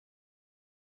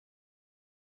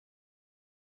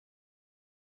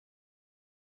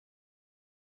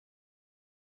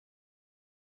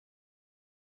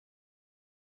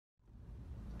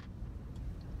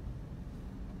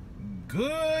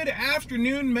Good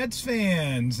afternoon, Mets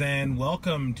fans, and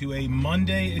welcome to a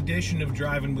Monday edition of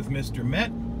Driving with Mr.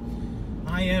 Met.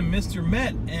 I am Mr.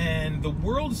 Met, and the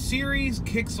World Series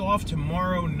kicks off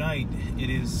tomorrow night. It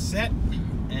is set,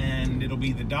 and it'll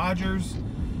be the Dodgers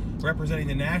representing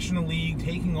the National League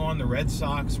taking on the Red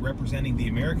Sox representing the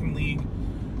American League.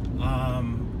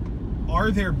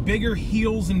 Are there bigger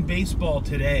heels in baseball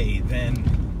today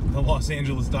than the Los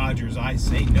Angeles Dodgers? I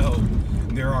say no,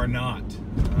 there are not.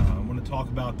 Talk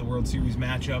about the World Series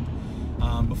matchup.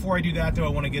 Before I do that, though, I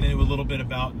want to get into a little bit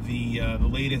about the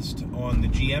latest on the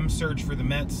GM search for the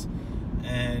Mets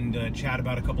and chat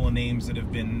about a couple of names that have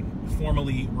been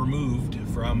formally removed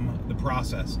from the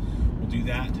process. We'll do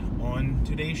that on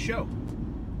today's show.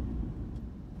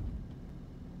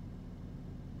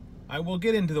 I will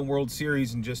get into the World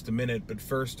Series in just a minute, but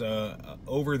first,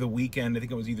 over the weekend, I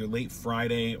think it was either late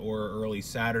Friday or early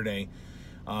Saturday,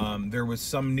 there was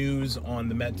some news on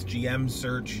the Mets GM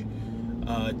search.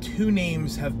 Two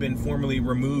names have been formally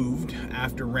removed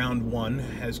after round one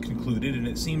has concluded, and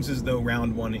it seems as though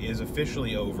round one is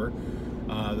officially over.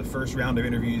 The first round of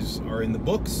interviews are in the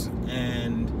books,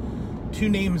 and two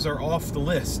names are off the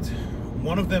list.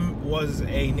 One of them was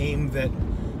a name that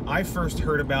I first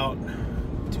heard about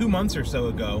 2 months or so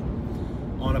ago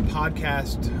on a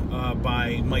podcast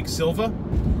by Mike Silva.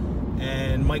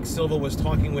 And Mike Silva was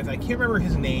talking with, I can't remember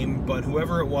his name, but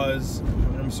whoever it was,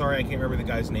 I'm sorry I can't remember the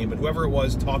guy's name, but whoever it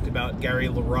was talked about Gary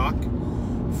LaRocque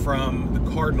from the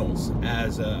Cardinals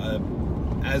as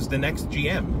the next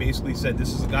GM. Basically said, this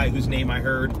is the guy whose name I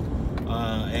heard,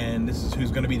 and this is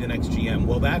who's going to be the next GM.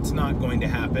 Well, that's not going to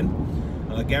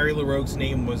happen. Gary LaRocque's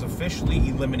name was officially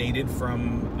eliminated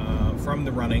from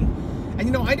the running. And,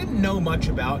 you know, I didn't know much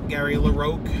about Gary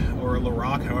LaRocque, or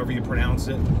LaRocque, however you pronounce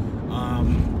it.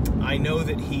 I know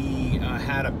that he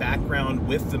had a background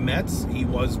with the Mets. He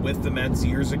was with the Mets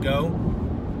years ago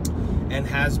and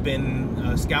has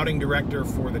been scouting director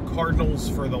for the Cardinals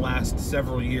for the last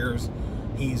several years.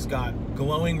 He's got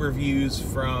glowing reviews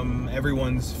from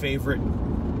everyone's favorite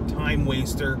time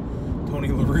waster, Tony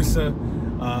La Russa,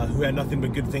 who had nothing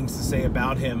but good things to say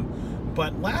about him.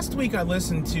 But last week I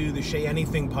listened to the Say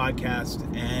Anything podcast,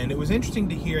 and it was interesting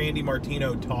to hear Andy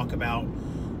Martino talk about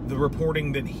the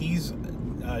reporting that he's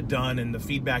done and the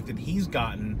feedback that he's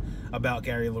gotten about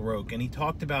Gary LaRocque. And he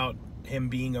talked about him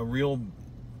being a real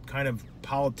kind of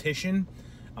politician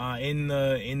in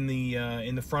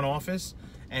the front office,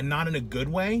 and not in a good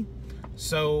way.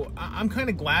 So I'm kind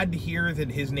of glad to hear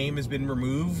that his name has been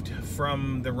removed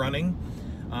from the running.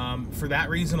 For that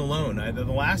reason alone, the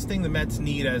last thing the Mets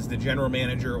need as the general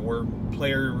manager or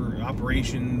player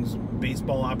operations,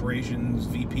 baseball operations,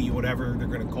 VP, whatever they're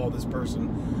going to call this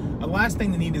person, the last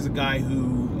thing they need is a guy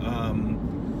who,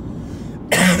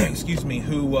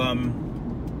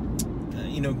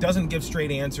 doesn't give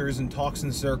straight answers and talks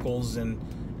in circles, and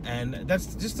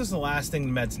that's just the last thing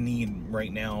the Mets need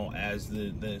right now as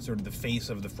the sort of the face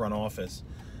of the front office.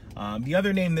 The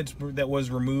other name that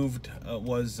was removed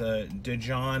was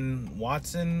DeJohn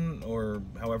Watson, or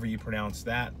however you pronounce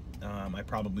that. I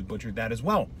probably butchered that as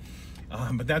well.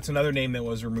 But that's another name that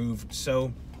was removed.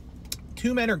 So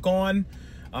two men are gone.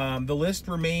 The list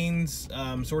remains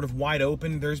sort of wide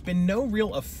open. There's been no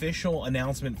real official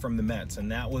announcement from the Mets,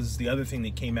 and that was the other thing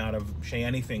that came out of Say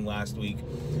Anything last week,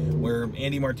 where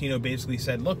Andy Martino basically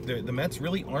said, look, the Mets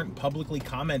really aren't publicly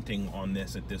commenting on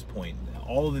this at this point.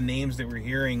 All of the names that we're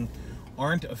hearing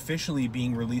aren't officially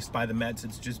being released by the Mets.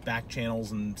 It's just back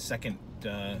channels and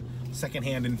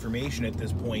second-hand information at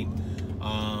this point.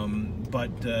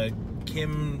 But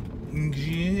Kim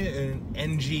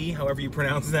NG, however you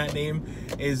pronounce that name,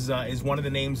 is one of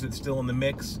the names that's still in the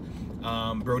mix.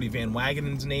 Brody Van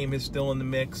Wagenen's name is still in the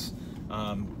mix.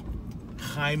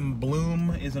 Chaim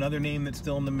Bloom is another name that's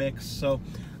still in the mix. So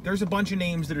there's a bunch of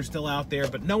names that are still out there,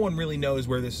 but no one really knows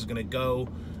where this is going to go.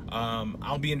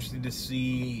 I'll be interested to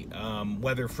see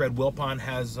whether Fred Wilpon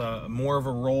has more of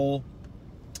a role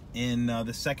in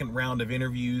the second round of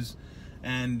interviews.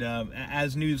 And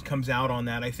as news comes out on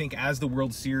that, I think as the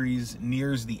World Series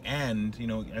nears the end,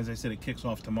 as I said, it kicks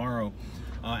off tomorrow.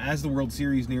 As the World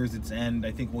Series nears its end,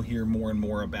 I think we'll hear more and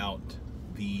more about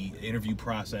the interview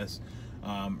process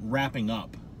wrapping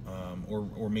up,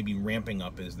 or maybe ramping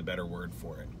up is the better word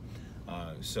for it.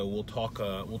 So we'll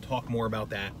talk more about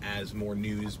that as more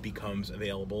news becomes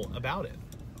available about it.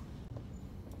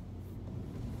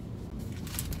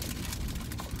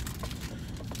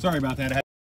 Sorry about that.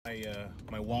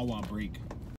 My Wawa break.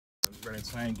 I was running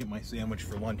inside and get my sandwich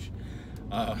for lunch.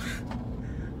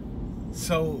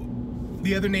 So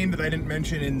the other name that I didn't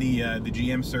mention in the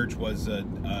GM search was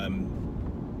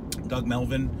Doug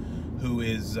Melvin, who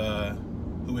is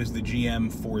who is the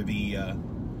GM for the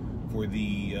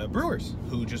Brewers,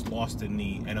 who just lost in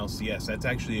the NLCS. That's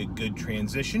actually a good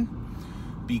transition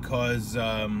because,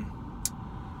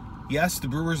 yes, the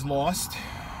Brewers lost.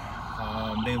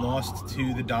 They lost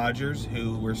to the Dodgers,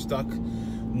 who were stuck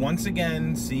once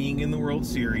again seeing in the World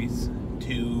Series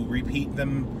to repeat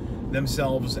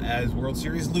themselves as World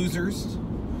Series losers.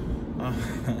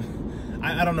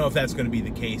 I don't know if that's going to be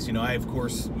the case. You know, I, of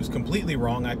course, was completely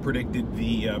wrong. I predicted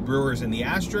the Brewers and the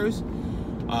Astros.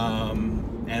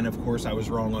 And, of course, I was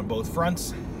wrong on both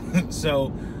fronts.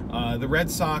 So, the Red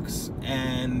Sox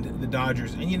and the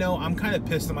Dodgers. And, you know, I'm kind of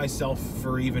pissed at myself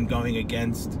for even going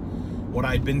against what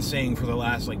I'd been saying for the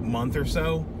last, like, month or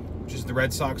so, which is the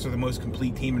Red Sox are the most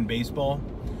complete team in baseball.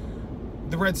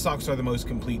 The Red Sox are the most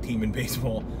complete team in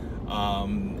baseball.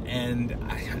 And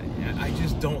I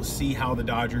just don't see how the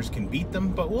Dodgers can beat them,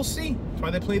 but we'll see. That's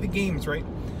why they play the games, right?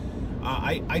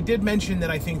 I did mention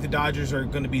that I think the Dodgers are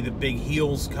going to be the big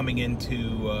heels coming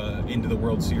into the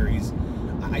World Series.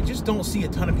 I just don't see a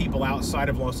ton of people outside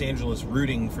of Los Angeles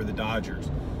rooting for the Dodgers.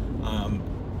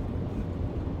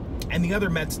 And the other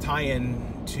Mets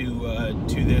tie-in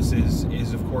to this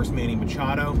is of course Manny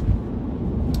Machado,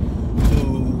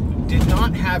 who did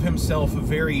not have himself a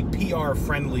very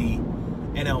PR-friendly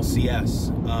NLCS,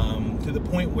 to the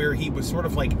point where he was sort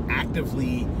of like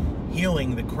actively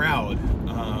healing the crowd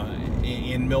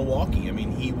in Milwaukee. I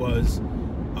mean, he was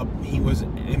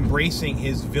embracing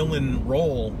his villain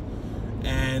role,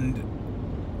 and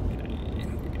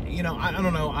you know, I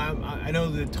don't know. I know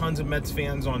that tons of Mets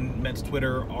fans on Mets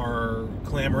Twitter are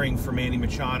clamoring for Manny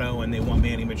Machado, and they want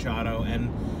Manny Machado.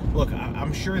 And look,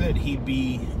 I'm sure that he'd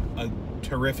be a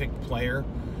terrific player,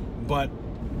 but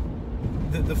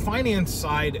the finance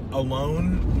side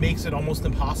alone makes it almost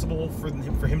impossible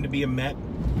for him to be a Met.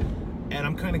 And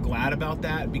I'm kind of glad about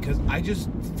that, because I just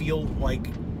feel like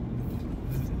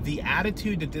the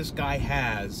attitude that this guy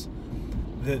has,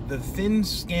 the thin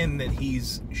skin that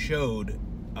he's showed,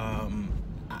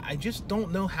 I just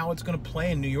don't know how it's going to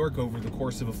play in New York over the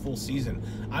course of a full season.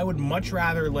 I would much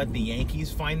rather let the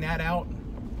Yankees find that out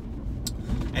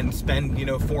and spend, you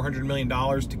know, $400 million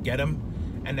to get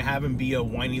him, and to have him be a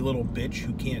whiny little bitch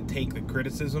who can't take the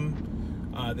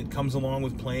criticism that comes along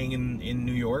with playing in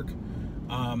New York.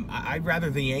 I'd rather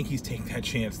the Yankees take that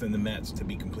chance than the Mets, to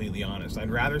be completely honest.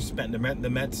 I'd rather the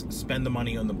Mets spend the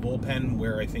money on the bullpen,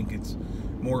 where I think it's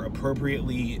more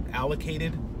appropriately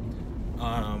allocated,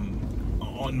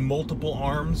 on multiple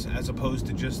arms, as opposed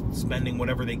to just spending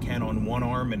whatever they can on one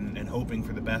arm and hoping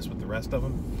for the best with the rest of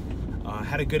them.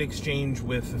 Had a good exchange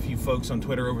with a few folks on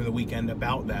Twitter over the weekend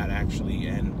about that, actually,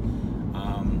 and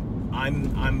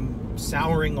I'm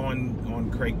souring on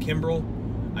Craig Kimbrell.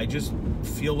 I just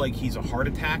feel like he's a heart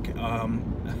attack. I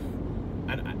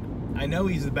know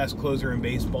he's the best closer in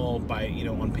baseball by, you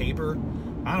know, on paper.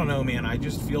 I don't know, man. I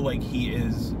just feel like he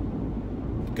is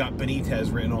got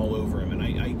Benitez written all over him, and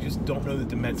I just don't know that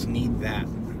the Mets need that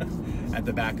at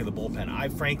the back of the bullpen. I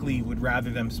frankly would rather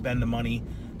them spend the money,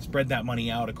 spread that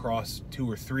money out across 2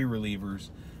 or 3 relievers,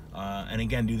 and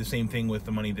again do the same thing with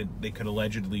the money that they could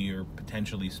allegedly or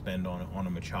potentially spend on a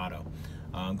Machado.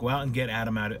 Go out and get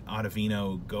Adam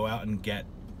Ottavino. Go out and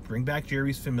bring back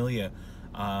Jerry's Familia.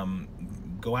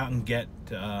 Go out and get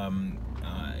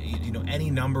you know, any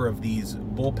number of these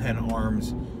bullpen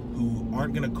arms who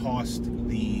aren't going to cost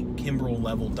the Kimbrel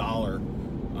level dollar,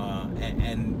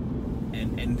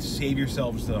 and save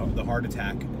yourselves the heart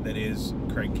attack that is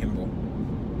Craig Kimbrel.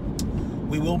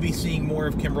 We will be seeing more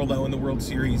of Kimbrel, though, in the World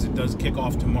Series. It does kick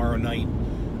off tomorrow night.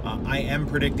 I am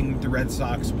predicting that the Red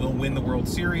Sox will win the World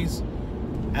Series.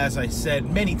 As I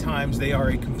said many times, they are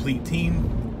a complete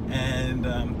team, and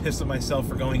I'm pissed at myself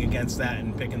for going against that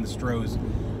and picking the Stros.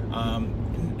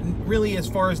 Really, as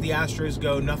far as the Astros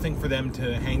go, nothing for them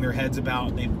to hang their heads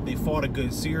about. They fought a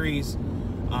good series.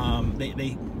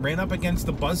 They ran up against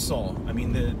the buzzsaw. I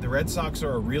mean, the Red Sox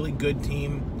are a really good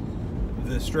team.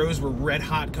 The Stros were red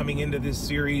hot coming into this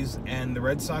series, and the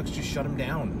Red Sox just shut them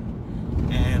down.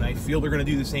 And I feel they're going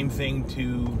to do the same thing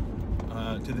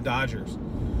to the Dodgers.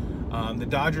 The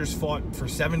Dodgers fought for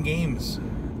 7 games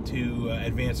to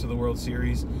advance to the World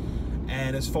Series.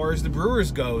 And as far as the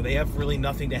Brewers go, they have really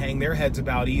nothing to hang their heads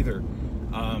about either.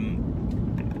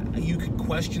 You could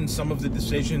question some of the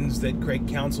decisions that Craig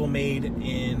Counsell made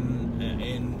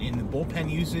in the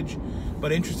bullpen usage,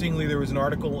 but interestingly, there was an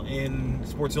article in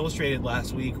Sports Illustrated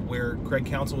last week where Craig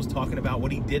Counsell was talking about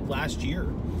what he did last year.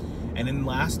 And in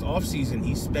last offseason,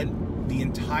 he spent the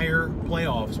entire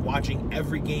playoffs watching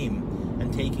every game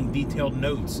and taking detailed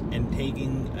notes and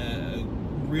taking a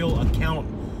real account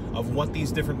of what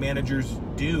these different managers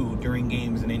do during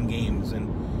games and in games. And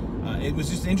it was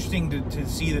just interesting to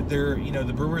see that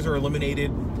the Brewers are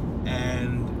eliminated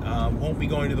and won't be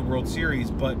going to the World Series,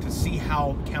 but to see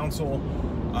how Counsell,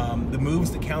 the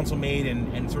moves that Counsell made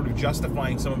and sort of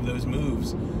justifying some of those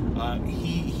moves,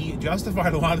 he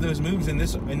justified a lot of those moves in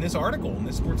this article, in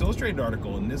this Sports Illustrated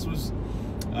article, and this was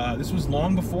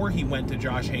long before he went to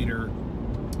Josh Hader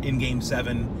in Game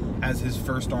 7 as his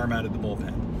first arm out of the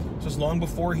bullpen. So it's long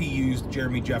before he used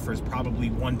Jeremy Jeffress probably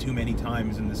one too many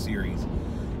times in the series.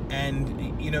 And,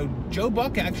 Joe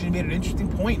Buck actually made an interesting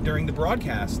point during the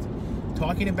broadcast,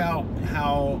 talking about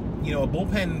how, a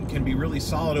bullpen can be really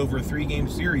solid over a 3-game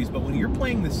series, but when you're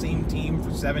playing the same team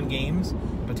for 7 games,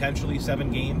 potentially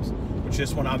 7 games, which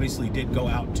this one obviously did go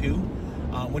out too,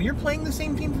 when you're playing the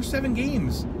same team for 7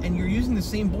 games and you're using the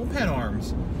same bullpen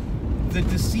arms, the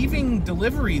deceiving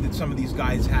delivery that some of these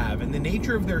guys have and the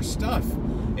nature of their stuff,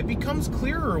 it becomes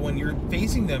clearer when you're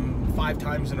facing them 5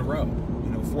 times in a row,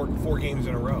 four games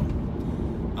in a row.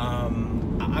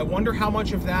 I wonder how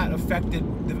much of that affected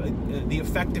the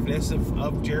effectiveness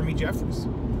of Jeremy Jeffress.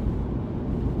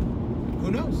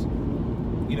 Who knows?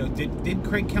 Did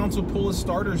Craig Counsell pull his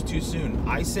starters too soon?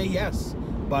 I say yes,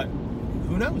 but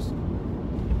who knows?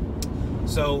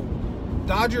 So,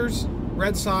 Dodgers,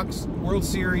 Red Sox, World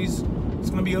Series, it's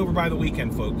going to be over by the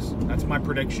weekend, folks. That's my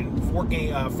prediction.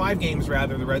 5 games,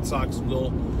 rather, the Red Sox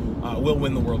will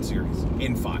win the World Series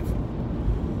in 5.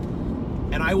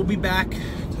 And I will be back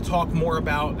to talk more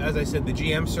about, as I said, the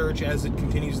GM search as it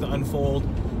continues to unfold.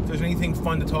 If there's anything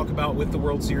fun to talk about with the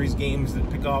World Series games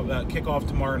that kick off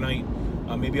tomorrow night,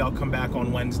 maybe I'll come back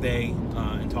on Wednesday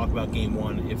and talk about Game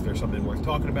 1 if there's something worth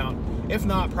talking about. If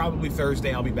not, probably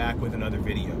Thursday I'll be back with another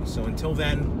video. So until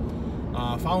then,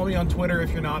 follow me on Twitter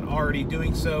if you're not already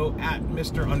doing so, at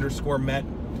Mr_Met.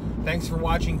 Thanks for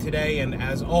watching today, and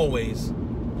as always,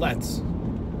 let's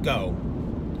go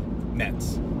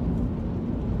Mets.